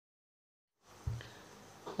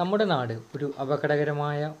നമ്മുടെ നാട് ഒരു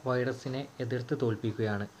അപകടകരമായ വൈറസിനെ എതിർത്ത്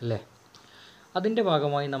തോൽപ്പിക്കുകയാണ് അല്ലേ? അതിൻ്റെ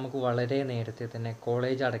ഭാഗമായി നമുക്ക് വളരെ നേരത്തെ തന്നെ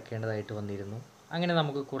കോളേജ് അടയ്ക്കേണ്ടതായിട്ട് വന്നിരുന്നു. അങ്ങനെ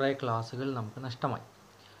നമുക്ക് കുറേ ക്ലാസ്സുകൾ നമുക്ക് നഷ്ടമായി.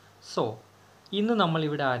 സോ ഇന്ന്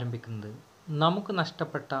നമ്മളിവിടെ ആരംഭിക്കുന്നത് നമുക്ക്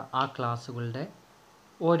നഷ്ടപ്പെട്ട ആ ക്ലാസ്സുകളുടെ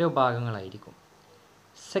ഓരോ ഭാഗങ്ങളായിരിക്കും.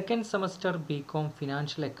 Second semester BCom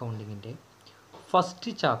financial അക്കൗണ്ടിങ്ങിൻ്റെ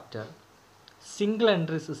first chapter single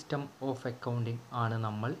entry system of accounting ആണ്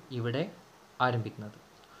നമ്മൾ ഇവിടെ ആരംഭിക്കുന്നത്.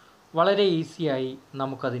 വളരെ ഈസിയായി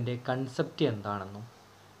നമുക്കതിൻ്റെ കൺസെപ്റ്റ് എന്താണെന്നും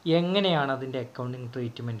എങ്ങനെയാണ് അതിൻ്റെ അക്കൗണ്ടിങ്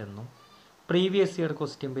ട്രീറ്റ്മെൻ്റ് എന്നും പ്രീവിയസ് ഇയർ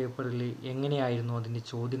ക്വസ്റ്റ്യൻ പേപ്പറിൽ എങ്ങനെയായിരുന്നു അതിൻ്റെ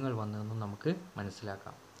ചോദ്യങ്ങൾ വന്നതെന്നും നമുക്ക്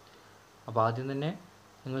മനസ്സിലാക്കാം. അപ്പോൾ ആദ്യം തന്നെ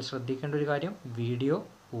നിങ്ങൾ ശ്രദ്ധിക്കേണ്ട ഒരു കാര്യം, വീഡിയോ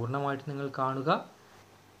പൂർണ്ണമായിട്ട് നിങ്ങൾ കാണുക.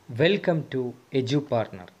 Welcome to എജു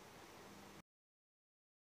partner.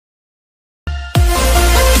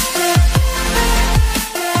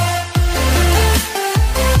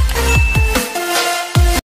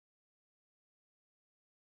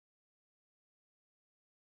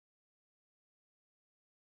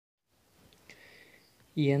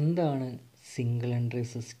 എന്താണ് സിംഗിൾ എൻട്രി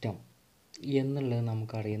സിസ്റ്റം എന്നുള്ളത്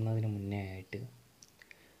നമുക്കറിയുന്നതിന് മുന്നേ ആയിട്ട്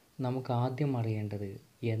നമുക്ക് ആദ്യം അറിയേണ്ടത്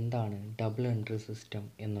എന്താണ് ഡബിൾ എൻട്രി സിസ്റ്റം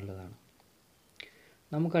എന്നുള്ളതാണ്.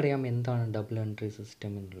 നമുക്കറിയാം എന്താണ് ഡബിൾ എൻട്രി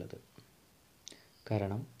സിസ്റ്റം എന്നുള്ളത്.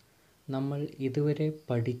 കാരണം നമ്മൾ ഇതുവരെ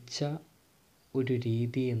പഠിച്ച ഒരു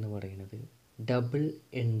രീതി എന്ന് പറയുന്നത് ഡബിൾ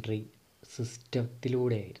എൻട്രി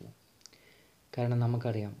സിസ്റ്റത്തിലൂടെയായിരുന്നു. കാരണം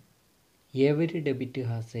നമുക്കറിയാം every debit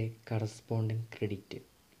has A corresponding credit.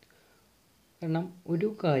 കാരണം ഒരു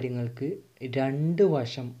കാര്യങ്ങൾക്ക് രണ്ട്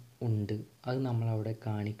വശം ഉണ്ട്, അത് നമ്മളവിടെ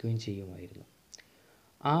കാണിക്കുകയും ചെയ്യുമായിരുന്നു.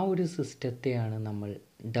 ആ ഒരു സിസ്റ്റത്തെയാണ് നമ്മൾ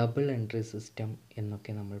ഡബിൾ എൻട്രി സിസ്റ്റം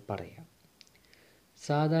എന്നൊക്കെ നമ്മൾ പറയാം.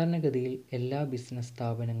 സാധാരണഗതിയിൽ എല്ലാ ബിസിനസ്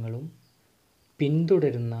സ്ഥാപനങ്ങളും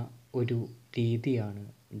പിന്തുടരുന്ന ഒരു രീതിയാണ്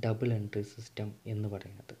ഡബിൾ എൻട്രി സിസ്റ്റം എന്ന്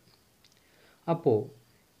പറയുന്നത്. അപ്പോൾ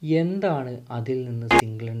എന്താണ് അതിൽ നിന്ന്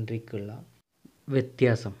സിംഗിൾ എൻട്രിക്കുള്ള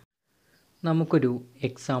വ്യത്യാസം? നമുക്കൊരു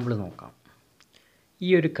എക്സാമ്പിൾ നോക്കാം.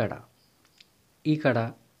 ഈ കട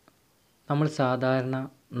നമ്മൾ സാധാരണ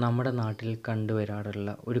നമ്മുടെ നാട്ടിൽ കണ്ടുവരാറുള്ള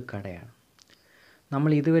ഒരു കടയാണ്.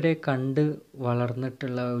 നമ്മൾ ഇതുവരെ കണ്ട്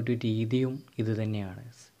വളർന്നിട്ടുള്ള ഒരു രീതിയും ഇതുതന്നെയാണ്.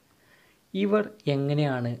 ഇവർ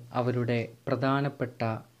എങ്ങനെയാണ് അവരുടെ പ്രധാനപ്പെട്ട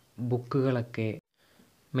ബുക്കുകളൊക്കെ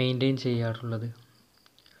മെയിൻറ്റെയിൻ ചെയ്യാറുള്ളത്?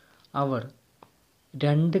 അവർ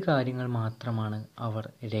രണ്ട് കാര്യങ്ങൾ മാത്രമാണ് അവർ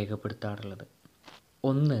രേഖപ്പെടുത്താറുള്ളത്.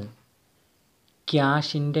 ഒന്ന്,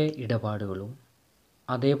 ക്യാഷിൻ്റെ ഇടപാടുകളും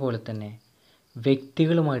അതേപോലെ തന്നെ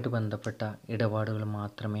വ്യക്തികളുമായിട്ട് ബന്ധപ്പെട്ട ഇടപാടുകൾ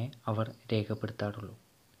മാത്രമേ അവർ രേഖപ്പെടുത്താറുള്ളൂ.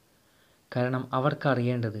 കാരണം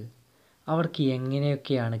അവർക്കറിയേണ്ടത് അവർക്ക്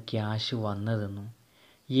എങ്ങനെയൊക്കെയാണ് ക്യാഷ് വന്നതെന്നും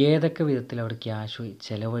ഏതൊക്കെ വിധത്തിൽ അവർ ക്യാഷ്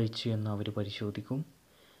ചെലവഴിച്ചു എന്നും അവർ പരിശോധിക്കും.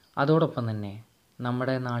 അതോടൊപ്പം തന്നെ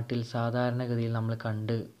നമ്മുടെ നാട്ടിൽ സാധാരണഗതിയിൽ നമ്മൾ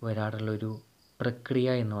കണ്ട് വരാറുള്ളൊരു പ്രക്രിയ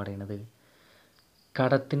എന്ന് പറയുന്നത്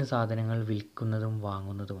കടത്തിന് സാധനങ്ങൾ വിൽക്കുന്നതും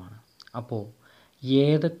വാങ്ങുന്നതുമാണ്. അപ്പോൾ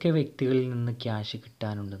ഏതൊക്കെ വ്യക്തികളിൽ നിന്ന് ക്യാഷ്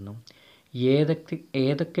കിട്ടാനുണ്ടെന്നും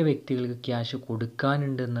ഏതൊക്കെ വ്യക്തികൾക്ക് ക്യാഷ്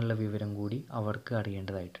കൊടുക്കാനുണ്ട് എന്നുള്ള വിവരം കൂടി അവർക്ക്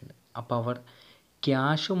അറിയേണ്ടതായിട്ടുണ്ട്. അപ്പോൾ അവർ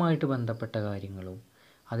ക്യാഷുമായിട്ട് ബന്ധപ്പെട്ട കാര്യങ്ങളും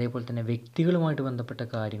അതേപോലെ തന്നെ വ്യക്തികളുമായിട്ട് ബന്ധപ്പെട്ട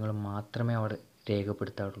കാര്യങ്ങളും മാത്രമേ അവർ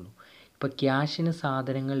രേഖപ്പെടുത്താറുള്ളൂ. ഇപ്പോൾ ക്യാഷിന്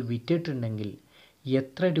സാധനങ്ങൾ വിറ്റിട്ടുണ്ടെങ്കിൽ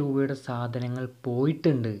എത്ര രൂപയുടെ സാധനങ്ങൾ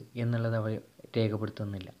പോയിട്ടുണ്ട് എന്നുള്ളത് അവർ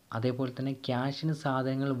രേഖപ്പെടുത്തുന്നില്ല. അതേപോലെ തന്നെ ക്യാഷിന്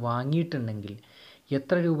സാധനങ്ങൾ വാങ്ങിയിട്ടുണ്ടെങ്കിൽ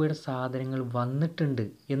എത്ര രൂപയുടെ സാധനങ്ങൾ വന്നിട്ടുണ്ട്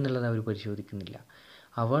എന്നുള്ളത് അവർ പരിശോധിക്കുന്നില്ല.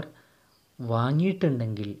 അവർ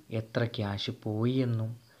വാങ്ങിയിട്ടുണ്ടെങ്കിൽ എത്ര ക്യാഷ് പോയി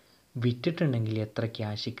എന്നും വിറ്റിട്ടുണ്ടെങ്കിൽ എത്ര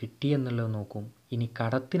ക്യാഷ് കിട്ടി എന്നുള്ളത് നോക്കും. ഇനി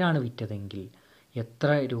കടത്തിനാണ് വിറ്റതെങ്കിൽ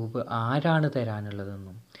എത്ര രൂപ ആരാണ്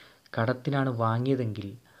തരാനുള്ളതെന്നും കടത്തിനാണ് വാങ്ങിയതെങ്കിൽ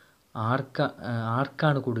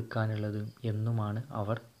ആർക്കാണ് കൊടുക്കാനുള്ളത് എന്നുമാണ്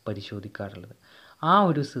അവർ പരിശോധിക്കാറുള്ളത്. ആ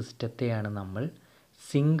ഒരു സിസ്റ്റത്തെയാണ് നമ്മൾ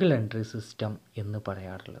സിംഗിൾ എൻട്രി സിസ്റ്റം എന്ന്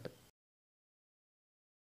പറയാറുള്ളത്.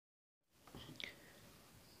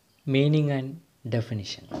 Meaning and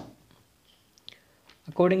definition.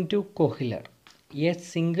 According to Kohler, a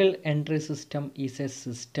single entry system is a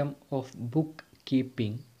system of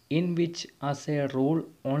bookkeeping in which, as a rule,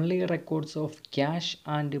 only records of cash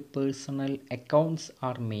and personal accounts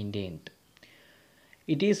are maintained.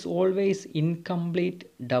 It is always incomplete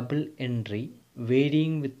double entry,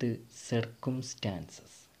 varying with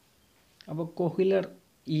circumstances. അപ്പോൾ കൊഹിലർ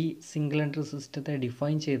ഈ single entry സിസ്റ്റത്തെ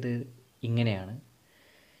define ചെയ്ത് ഇങ്ങനെയാണ്: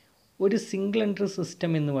 ഒരു single entry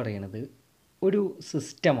system എന്ന് പറയുന്നത് ഒരു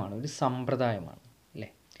സിസ്റ്റമാണ്, ഒരു സമ്പ്രദായമാണ് അല്ലേ?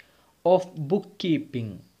 ഓഫ് ബുക്ക്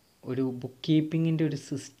കീപ്പിംഗ്, ഒരു ബുക്ക് കീപ്പിങ്ങിൻ്റെ ഒരു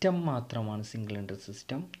സിസ്റ്റം മാത്രമാണ് single entry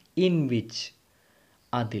system. In which,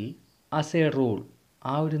 അതിൽ, ആസ് എ റൂൾ,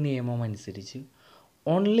 ആ ഒരു നിയമം അനുസരിച്ച്,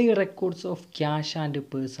 only records of cash and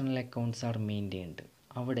personal accounts R maintained.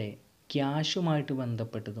 അവിടെ ക്യാഷുമായിട്ട്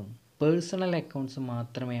ബന്ധപ്പെട്ടതും പേഴ്സണൽ അക്കൗണ്ട്സ്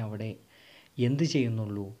മാത്രമേ അവിടെ എന്ത്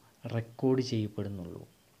ചെയ്യുന്നുള്ളൂ, record ചെയ്യപ്പെടുന്നുള്ളൂ.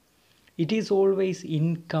 It is always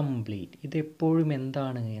incomplete. ഇതെപ്പോഴും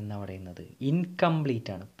എന്താണ് എന്ന് പറയുന്നത്,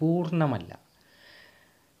 ഇൻകംപ്ലീറ്റ് ആണ്, പൂർണ്ണമല്ല.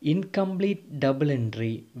 ഇൻകംപ്ലീറ്റ് ഡബിൾ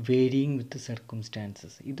എൻട്രി വേരിയിങ് വിത്ത്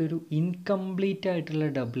സർക്കംസ്റ്റാൻസസ്. ഇതൊരു ഇൻകംപ്ലീറ്റ് ആയിട്ടുള്ള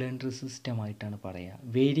ഡബിൾ എൻട്രി സിസ്റ്റമായിട്ടാണ് പറയുക.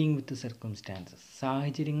 വേരിയിങ് വിത്ത് സർക്കംസ്റ്റാൻസസ്,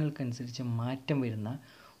 സാഹചര്യങ്ങൾക്കനുസരിച്ച് മാറ്റം വരുന്ന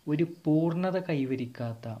ഒരു പൂർണ്ണത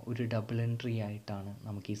കൈവരിക്കാത്ത ഒരു ഡബിൾ എൻട്രി ആയിട്ടാണ്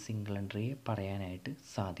നമുക്ക് ഈ സിംഗിൾ എൻട്രിയെ പറയാനായിട്ട്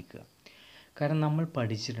സാധിക്കുക. കാരണം നമ്മൾ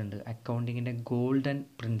പഠിച്ചിട്ടുണ്ട്, അക്കൗണ്ടിങ്ങിൻ്റെ ഗോൾഡൻ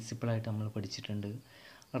പ്രിൻസിപ്പിളായിട്ട് നമ്മൾ പഠിച്ചിട്ടുണ്ട്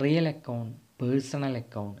real account, personal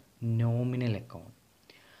account, nominal account.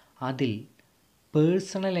 അതിൽ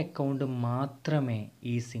പേഴ്സണൽ അക്കൗണ്ട് മാത്രമേ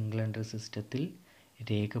ഈ സിംഗിൾ എൻട്രി സിസ്റ്റത്തിൽ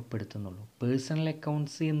രേഖപ്പെടുത്തുന്നുള്ളൂ. പേഴ്സണൽ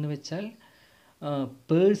അക്കൗണ്ട്സ് എന്ന് വെച്ചാൽ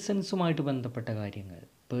പേഴ്സൺസുമായിട്ട് ബന്ധപ്പെട്ട കാര്യങ്ങൾ.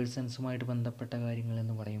 പേഴ്സൺസുമായിട്ട് ബന്ധപ്പെട്ട കാര്യങ്ങൾ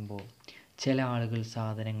എന്ന് പറയുമ്പോൾ ചില ആളുകൾ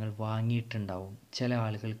സാധനങ്ങൾ വാങ്ങിയിട്ടുണ്ടാവും, ചില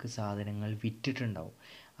ആളുകൾക്ക് സാധനങ്ങൾ വിറ്റിട്ടുണ്ടാവും.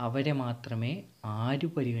 അവരെ മാത്രമേ ആര്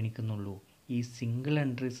പരിഗണിക്കുന്നുള്ളൂ, ഈ സിംഗിൾ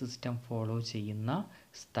എൻട്രി സിസ്റ്റം ഫോളോ ചെയ്യുന്ന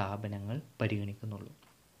സ്ഥാപനങ്ങൾ പരിഗണിക്കുന്നുള്ളൂ.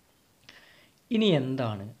 ഇനി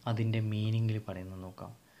എന്താണ് അതിൻ്റെ മീനിങ്ങിൽ പറയുന്നത്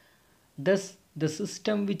നോക്കാം. The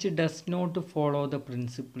system which does not follow the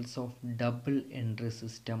principles of double entry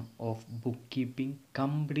system of book keeping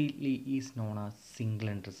completely is known as single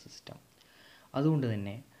entry system. അതുകൊണ്ട്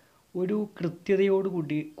തന്നെ ഒരു കൃത്യതയോട്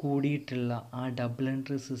കൂടിയിട്ടുള്ള ആ ഡബിൾ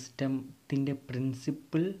എൻട്രി സിസ്റ്റത്തിൻ്റെ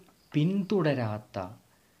പ്രിൻസിപ്പിൾ പിന്തുടരാത്ത,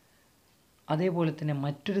 അതേപോലെ തന്നെ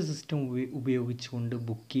മറ്റൊരു സിസ്റ്റം ഉപയോഗിച്ചുകൊണ്ട്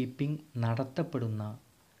ബുക്ക് കീപ്പിംഗ് നടത്തപ്പെടുന്ന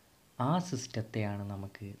ആ സിസ്റ്റത്തെയാണ്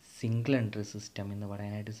നമുക്ക് സിംഗിൾ എൻട്രി സിസ്റ്റം എന്ന്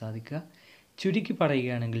പറയാനായിട്ട് സാധിക്കുക. ചുരുക്കി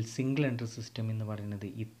പറയുകയാണെങ്കിൽ സിംഗിൾ എൻട്രി സിസ്റ്റം എന്ന് പറയുന്നത്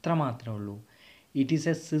ഇത്ര മാത്രമേ ഉള്ളൂ. It is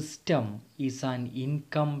A system is an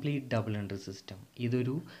incomplete double entry system.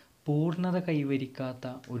 ഇതൊരു പൂർണ്ണത കൈവരിക്കാത്ത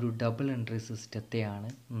ഒരു ഡബിൾ എൻട്രി സിസ്റ്റത്തെയാണ്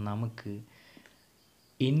നമുക്ക്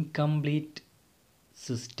ഇൻകംപ്ലീറ്റ്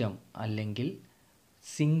സിസ്റ്റം അല്ലെങ്കിൽ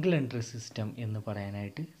സിംഗിൾ എൻട്രി സിസ്റ്റം എന്ന്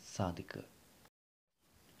പറയാനായിട്ട് സാധിക്കുക.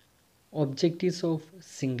 Objectives of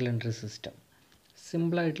single entry system.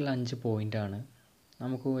 സിമ്പിളായിട്ടുള്ള 5 പോയിൻ്റാണ്.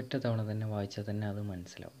 നമുക്ക് ഒറ്റ തവണ തന്നെ വായിച്ചാൽ തന്നെ അത്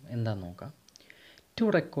മനസ്സിലാവും. എന്താണെന്ന് നോക്കാം. To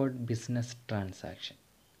record business transaction.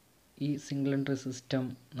 ഈ സിംഗിൾ എൻട്രി സിസ്റ്റം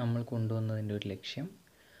നമ്മൾ കൊണ്ടുവന്നതിൻ്റെ ഒരു ലക്ഷ്യം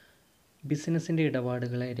ബിസിനസ്സിൻ്റെ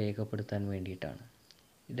ഇടപാടുകളെ രേഖപ്പെടുത്താൻ വേണ്ടിയിട്ടാണ്.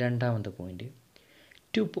 രണ്ടാമത്തെ point,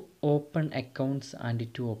 to open accounts and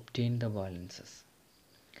to obtain the balances.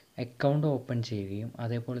 Account open ചെയ്യുകയും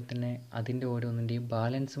അതേപോലെ തന്നെ അതിൻ്റെ ഓരോന്നിൻ്റെയും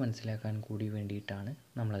ബാലൻസ് മനസ്സിലാക്കാൻ കൂടി വേണ്ടിയിട്ടാണ്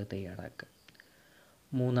നമ്മളത് തയ്യാറാക്കുക.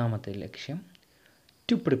 മൂന്നാമത്തെ ലക്ഷ്യം,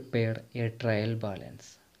 to prepare A trial balance.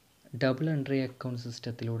 Double entry account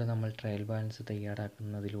സിസ്റ്റത്തിലൂടെ നമ്മൾ ട്രയൽ ബാലൻസ്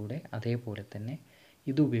തയ്യാറാക്കുന്നതിലൂടെ അതേപോലെ തന്നെ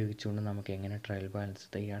ഇതുപയോഗിച്ചുകൊണ്ട് നമുക്ക് എങ്ങനെ ട്രയൽ ബാലൻസ്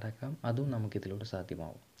തയ്യാറാക്കാം, അതും നമുക്കിതിലൂടെ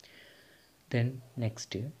സാധ്യമാവും. Then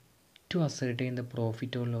next, to ascertain the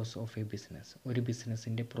profit or loss of A business. ഒരു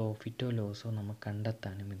ബിസിനസ്സിൻ്റെ പ്രോഫിറ്റോ ലോസോ നമുക്ക്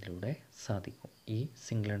കണ്ടെത്താനും ഇതിലൂടെ സാധിക്കും ഈ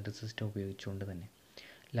സിംഗിൾ എൻട്രി സിസ്റ്റം ഉപയോഗിച്ചുകൊണ്ട് തന്നെ.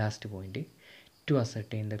 Last point, to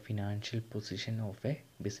ascertain the financial position of A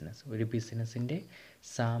business. ഒരു ബിസിനസ്സിൻ്റെ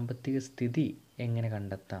സാമ്പത്തിക സ്ഥിതി എങ്ങനെ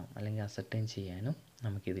കണ്ടെത്താം അല്ലെങ്കിൽ അസർട്ടൈൻ ചെയ്യാനും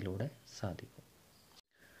നമുക്കിതിലൂടെ സാധിക്കും.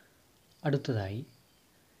 അടുത്തതായി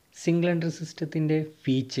സിംഗിൾ എൻട്രി സിസ്റ്റത്തിൻ്റെ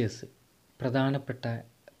ഫീച്ചേഴ്സ്, പ്രധാനപ്പെട്ട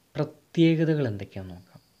പ്രത്യേകതകൾ എന്തൊക്കെയാണെന്ന് നോക്കാം.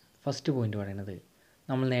 ഫസ്റ്റ് പോയിൻ്റ് പറയുന്നത്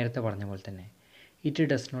നമ്മൾ നേരത്തെ പറഞ്ഞ പോലെ തന്നെ it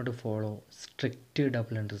does not follow strict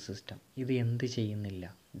double entry system. ഇത് എന്ത് ചെയ്യുന്നില്ല,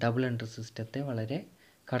 ഡബിൾ എൻട്രി സിസ്റ്റത്തെ വളരെ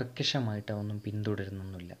കർക്കശമായിട്ട് ഒന്നും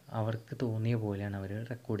പിന്തുടരുന്നൊന്നുമില്ല. അവർക്ക് തോന്നിയ പോലെയാണ് അവർ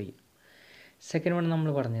റെക്കോർഡ് ചെയ്യുന്നത്. സെക്കൻഡ് വൺ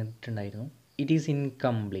നമ്മൾ പറഞ്ഞിട്ടുണ്ടായിരുന്നു, it is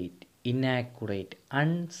incomplete, inaccurate,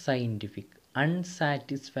 unscientific,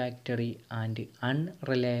 unsatisfactory and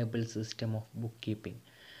unreliable system of book keeping.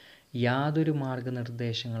 യാതൊരു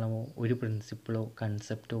മാർഗനിർദ്ദേശങ്ങളോ ഒരു പ്രിൻസിപ്പിളോ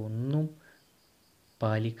കൺസെപ്റ്റോ ഒന്നും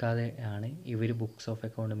പാലിക്കാതെ ആണ് ഇവർ ബുക്സ് ഓഫ്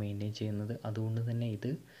അക്കൗണ്ട് മെയിൻറ്റെയിൻ ചെയ്യുന്നത്. അതുകൊണ്ട് തന്നെ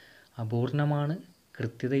ഇത് അപൂർണമാണ്,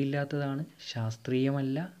 കൃത്യതയില്ലാത്തതാണ്,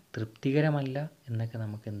 ശാസ്ത്രീയമല്ല, തൃപ്തികരമല്ല എന്നൊക്കെ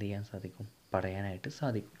നമുക്ക് എന്ത് ചെയ്യാൻ സാധിക്കും, പറയാനായിട്ട്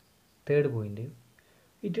സാധിക്കും. Third point,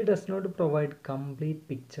 it does not provide complete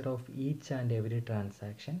picture of each and every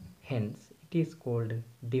transaction, hence it is called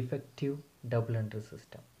defective double entry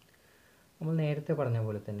system. നമ്മൾ നേരത്തെ പറഞ്ഞ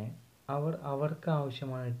പോലെ തന്നെ അവർക്ക്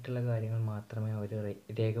ആവശ്യമായിട്ടുള്ള കാര്യങ്ങൾ മാത്രമേ അവർ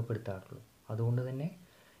രേഖപ്പെടുത്താറുള്ളൂ. അതുകൊണ്ട് തന്നെ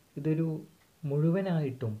ഇതൊരു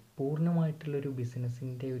മുഴുവനായിട്ടും പൂർണ്ണമായിട്ടുള്ളൊരു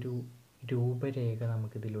ബിസിനസ്സിൻ്റെ ഒരു രൂപരേഖ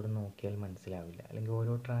നമുക്കിതിലൂടെ നോക്കിയാൽ മനസ്സിലാവില്ല, അല്ലെങ്കിൽ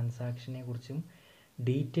ഓരോ ട്രാൻസാക്ഷനെ കുറിച്ചും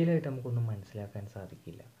ഡീറ്റെയിൽ ആയിട്ട് നമുക്കൊന്നും മനസ്സിലാക്കാൻ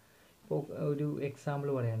സാധിക്കില്ല. ഇപ്പോൾ ഒരു എക്സാമ്പിൾ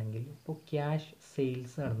പറയുകയാണെങ്കിൽ, ഇപ്പോൾ ക്യാഷ്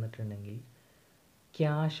സെയിൽസ് നടന്നിട്ടുണ്ടെങ്കിൽ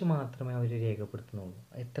ക്യാഷ് മാത്രമേ അവർ രേഖപ്പെടുത്തുന്നുള്ളൂ,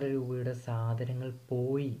 എത്ര രൂപയുടെ സാധനങ്ങൾ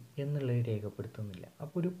പോയി എന്നുള്ളത് രേഖപ്പെടുത്തുന്നില്ല.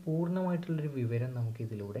 അപ്പോൾ ഒരു പൂർണ്ണമായിട്ടുള്ളൊരു വിവരം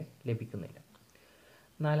നമുക്കിതിലൂടെ ലഭിക്കുന്നില്ല.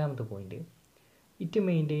 നാലാമത്തെ point, it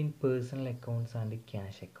maintain personal accounts and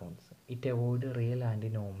cash accounts. It avoid real and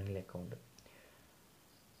nominal account.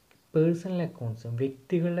 Personal accounts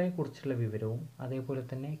വ്യക്തികളെ കുറിച്ചുള്ള വിവരവും അതേപോലെ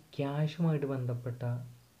തന്നെ ക്യാഷുമായിട്ട് ബന്ധപ്പെട്ട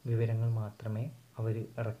വിവരങ്ങൾ മാത്രമേ അവർ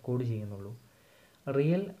റെക്കോർഡ് ചെയ്യുന്നുള്ളൂ.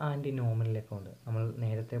 റിയൽ ആൻഡ് നോമിനൽ അക്കൗണ്ട് നമ്മൾ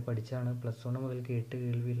നേരത്തെ പഠിച്ചാണ്, +1 മുതൽ കേട്ട്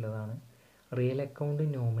കേൾവിയുള്ളതാണ്. റിയൽ അക്കൗണ്ടും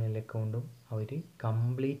നോമിനൽ അക്കൗണ്ടും അവർ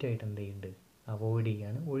കംപ്ലീറ്റ് ആയിട്ട് എന്ത് ചെയ്യുന്നുണ്ട്, അവോയ്ഡ്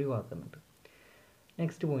ചെയ്യാണ്, ഒഴിവാക്കുന്നുണ്ട്.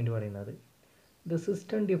 നെക്സ്റ്റ് പോയിന്റ് പറയുന്നത്, the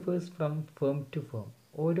system differs from firm to firm.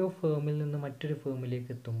 ഓരോ ഫേമിൽ നിന്ന് മറ്റൊരു ഫേമിലേക്ക്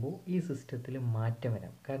എത്തുമ്പോൾ ഈ സിസ്റ്റത്തിൽ മാറ്റം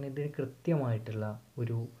വരാം. കാരണം ഇതിന് കൃത്യമായിട്ടുള്ള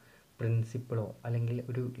ഒരു പ്രിൻസിപ്പിളോ അല്ലെങ്കിൽ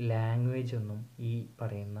ഒരു ലാംഗ്വേജ് ഒന്നും ഈ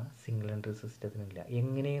പറയുന്ന സിംഗിൾ എൻട്രി സിസ്റ്റത്തിനില്ല.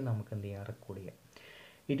 എങ്ങനെയും നമുക്ക് എന്ത് ചെയ്യാം, റെക്കോർഡ് ചെയ്യാം.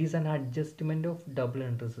 It is an adjustment of double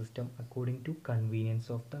entry system according to convenience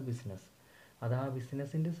of the business. അത് ആ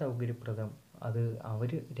ബിസിനസ്സിൻ്റെ സൗകര്യപ്രദം അത്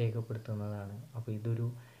അവർ രേഖപ്പെടുത്തുന്നതാണ്. അപ്പോൾ ഇതൊരു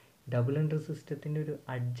ഡബിൾ എൻട്രി സിസ്റ്റത്തിൻ്റെ ഒരു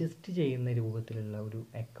അഡ്ജസ്റ്റ് ചെയ്യുന്ന രൂപത്തിലുള്ള ഒരു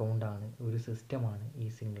അക്കൗണ്ടാണ്, ഒരു സിസ്റ്റമാണ് ഈ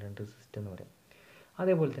സിംഗിൾ എൻട്രി സിസ്റ്റം എന്ന് പറയുന്നത്.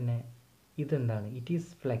 അതേപോലെ തന്നെ ഇതെന്താണ്, ഇറ്റ്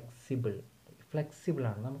ഈസ്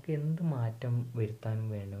ഫ്ലെക്സിബിളാണ്. നമുക്ക് എന്ത് മാറ്റം വരുത്താനും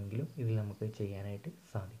വേണമെങ്കിലും ഇതിൽ നമുക്ക് ചെയ്യാനായിട്ട്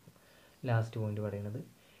സാധിക്കും. ലാസ്റ്റ് പോയിന്റ് പറയുന്നത്,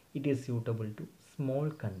 it is suitable to small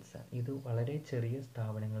concern. ഇത് വളരെ ചെറിയ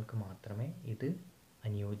സ്ഥാപനങ്ങൾക്ക് മാത്രമേ ഇത്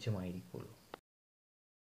അനുയോജ്യമായിരിക്കുള്ളൂ.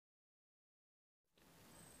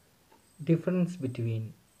 Difference between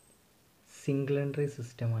single entry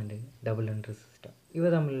system and double entry system. ഇവ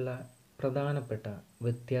തമ്മിലുള്ള പ്രധാനപ്പെട്ട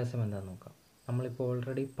വ്യത്യാസം എന്താണെന്ന് നോക്കാം. നമ്മളിപ്പോൾ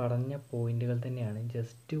ഓൾറെഡി പറഞ്ഞ പോയിന്റുകൾ തന്നെയാണ്,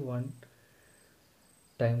 ജസ്റ്റ് 1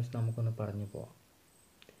 ടൈംസ് നമുക്കൊന്ന് പറഞ്ഞു പോവാം.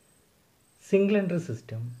 Single entry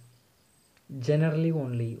system generally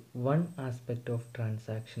only 1 aspect of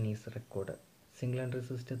transaction is record. Single entry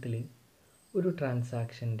സിസ്റ്റത്തിൽ ഒരു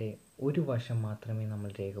ട്രാൻസാക്ഷൻ്റെ ഒരു വശം മാത്രമേ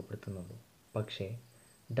നമ്മൾ രേഖപ്പെടുത്തുന്നുള്ളൂ. പക്ഷേ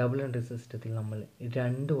ഡബിൾ എൻട്രി സിസ്റ്റത്തിൽ നമ്മൾ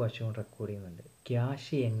 2 വശവും റെക്കോർഡ് ചെയ്യുന്നുണ്ട്.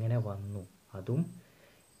 ക്യാഷ് എങ്ങനെ വന്നു അതും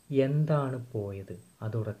എന്താണ് പോയത്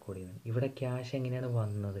അതും റെക്കോർഡ് ചെയ്യുന്നുണ്ട്. ഇവിടെ ക്യാഷ് എങ്ങനെയാണ്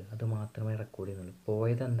വന്നത് അത് മാത്രമേ റെക്കോർഡ് ചെയ്യുന്നുള്ളൂ,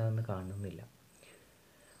 പോയത് എന്താണെന്ന് കാണുന്നില്ല.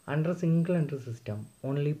 Under single entry system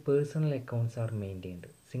only personal accounts R maintained.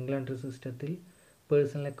 Single entry സിസ്റ്റത്തിൽ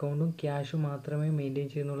പേഴ്സണൽ അക്കൗണ്ടും ക്യാഷും മാത്രമേ മെയിൻറ്റെയിൻ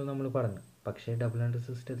ചെയ്യുന്നുള്ളൂ നമ്മൾ പറഞ്ഞു. പക്ഷേ ഡബിൾ എൻട്രി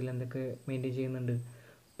സിസ്റ്റത്തിൽ എന്തൊക്കെ മെയിൻറ്റെയിൻ ചെയ്യുന്നുണ്ട്,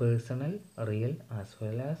 personal, real as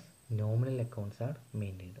well as nominal accounts R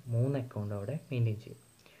maintained. 3 account അവിടെ മെയിൻറ്റെയിൻ ചെയ്യും.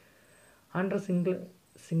 Under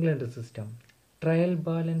single entry system trial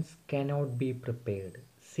balance cannot be prepared.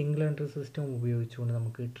 Single entry system ഉപയോഗിച്ചുകൊണ്ട്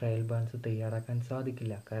നമുക്ക് ട്രയൽ ബാലൻസ് തയ്യാറാക്കാൻ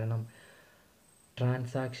സാധിക്കില്ല. കാരണം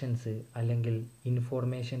ട്രാൻസാക്ഷൻസ് അല്ലെങ്കിൽ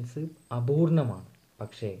ഇൻഫോർമേഷൻസ് അപൂർണമാണ്.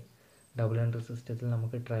 പക്ഷേ ഡബിൾ എൻട്രി സിസ്റ്റത്തിൽ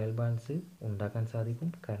നമുക്ക് ട്രയൽ ബാലൻസ് ഉണ്ടാക്കാൻ സാധിക്കും,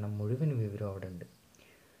 കാരണം മുഴുവൻ വിവരം അവിടെ ഉണ്ട്.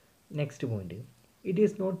 Next point, it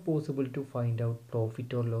is not possible to find out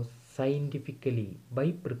profit or loss scientifically by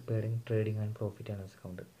preparing trading and profit and loss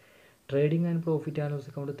account. Trading and profit and loss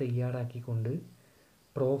account തയ്യാറാക്കിക്കൊണ്ട്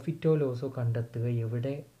പ്രോഫിറ്റോ ലോസോ കണ്ടെത്തുക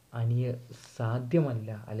എവിടെ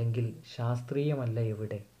സാധ്യമല്ല, അല്ലെങ്കിൽ ശാസ്ത്രീയമല്ല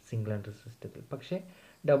എവിടെ, സിംഗിൾ എൻട്രി സിസ്റ്റത്തിൽ. പക്ഷേ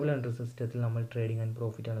ഡബിൾ എൻട്രി സിസ്റ്റത്തിൽ നമ്മൾ trading and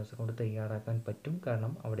profit and loss account തയ്യാറാക്കാൻ പറ്റും,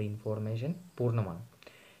 കാരണം അവിടെ information പൂർണ്ണമാണ്.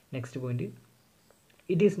 Next point,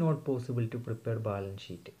 it is not possible to prepare balance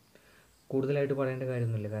sheet. കൂടുതലായിട്ട് പറയേണ്ട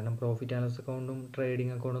കാര്യമൊന്നുമില്ല, കാരണം പ്രോഫിറ്റ് ആൻഡ് ലോസ് അക്കൗണ്ടും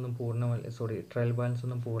ട്രേഡിംഗ് അക്കൗണ്ടൊന്നും ട്രയൽ ബാലൻസ്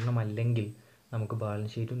ഒന്നും പൂർണ്ണമല്ലെങ്കിൽ നമുക്ക്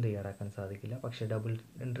ബാലൻസ് ഷീറ്റും തയ്യാറാക്കാൻ സാധിക്കില്ല. പക്ഷേ ഡബിൾ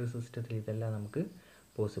എൻട്രി സിസ്റ്റത്തിൽ ഇതെല്ലാം നമുക്ക്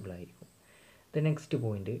പോസിബിൾ ആയിരിക്കും. The next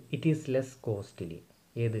point, it is less costly.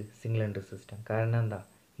 ഏത്, സിംഗിൾ എൻട്രി സിസ്റ്റം. കാരണം എന്താ,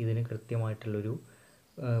 ഇതിന് കൃത്യമായിട്ടുള്ളൊരു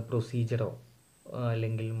പ്രൊസീജിയറോ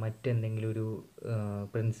അല്ലെങ്കിൽ മറ്റെന്തെങ്കിലും ഒരു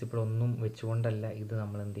പ്രിൻസിപ്പിളൊന്നും വെച്ചുകൊണ്ടല്ല ഇത്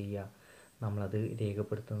നമ്മൾ എന്ത് ചെയ്യുക, നമ്മളത്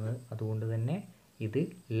രേഖപ്പെടുത്തുന്നത്. അതുകൊണ്ട് തന്നെ ഇത്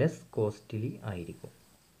ലെസ് കോസ്റ്റ്ലി ആയിരിക്കും.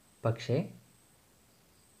 പക്ഷേ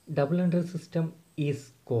double entry system is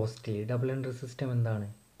costly. Double entry system എന്താണ്,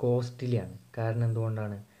 കോസ്റ്റ്ലിയാണ്. കാരണം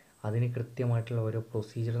എന്തുകൊണ്ടാണ്, അതിന് കൃത്യമായിട്ടുള്ള ഓരോ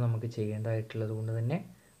പ്രൊസീജിയർ നമുക്ക് ചെയ്യേണ്ടതായിട്ടുള്ളത് കൊണ്ട് തന്നെ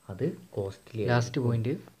അത് costly. Last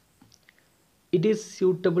point, it is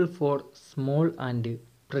suitable for small and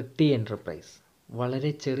pretty enterprise. വളരെ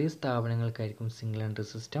ചെറിയ സ്ഥാപനങ്ങൾക്കായിരിക്കും സിംഗിൾ എൻട്രി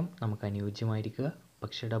സിസ്റ്റം നമുക്ക് അനുയോജ്യമായിരിക്കുക.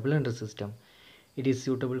 പക്ഷേ double entry system it is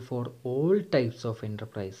suitable for all types of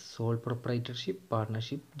enterprise, soul proprietorship,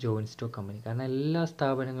 partnership, joint stock company. കാരണം എല്ലാ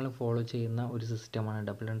സ്ഥാപനങ്ങളും follow ചെയ്യുന്ന ഒരു സിസ്റ്റമാണ്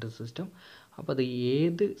ഡബിൾ എൻട്രി സിസ്റ്റം. അപ്പോൾ അത്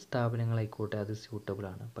ഏത് സ്ഥാപനങ്ങളായിക്കോട്ടെ അത്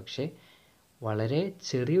സ്യൂട്ടബിളാണ്. പക്ഷേ വളരെ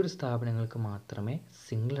ചെറിയൊരു സ്ഥാപനങ്ങൾക്ക് മാത്രമേ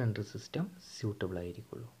single entry system suitable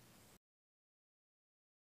ആയിരിക്കുള്ളൂ.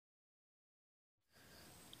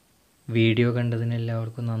 Video കണ്ടതിന്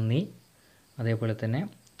എല്ലാവർക്കും നന്ദി. അതേപോലെ തന്നെ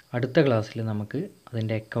അടുത്ത ക്ലാസ്സിൽ നമുക്ക്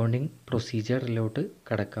അതിൻ്റെ അക്കൗണ്ടിങ് പ്രൊസീജിയറിലോട്ട്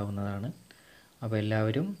കടക്കാവുന്നതാണ്. അപ്പോൾ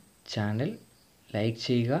എല്ലാവരും ചാനൽ ലൈക്ക്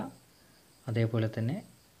ചെയ്യുക, അതേപോലെ തന്നെ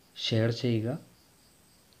ഷെയർ ചെയ്യുക,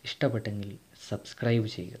 ഇഷ്ടപ്പെട്ടെങ്കിൽ സബ്സ്ക്രൈബ്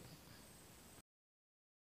ചെയ്യുക.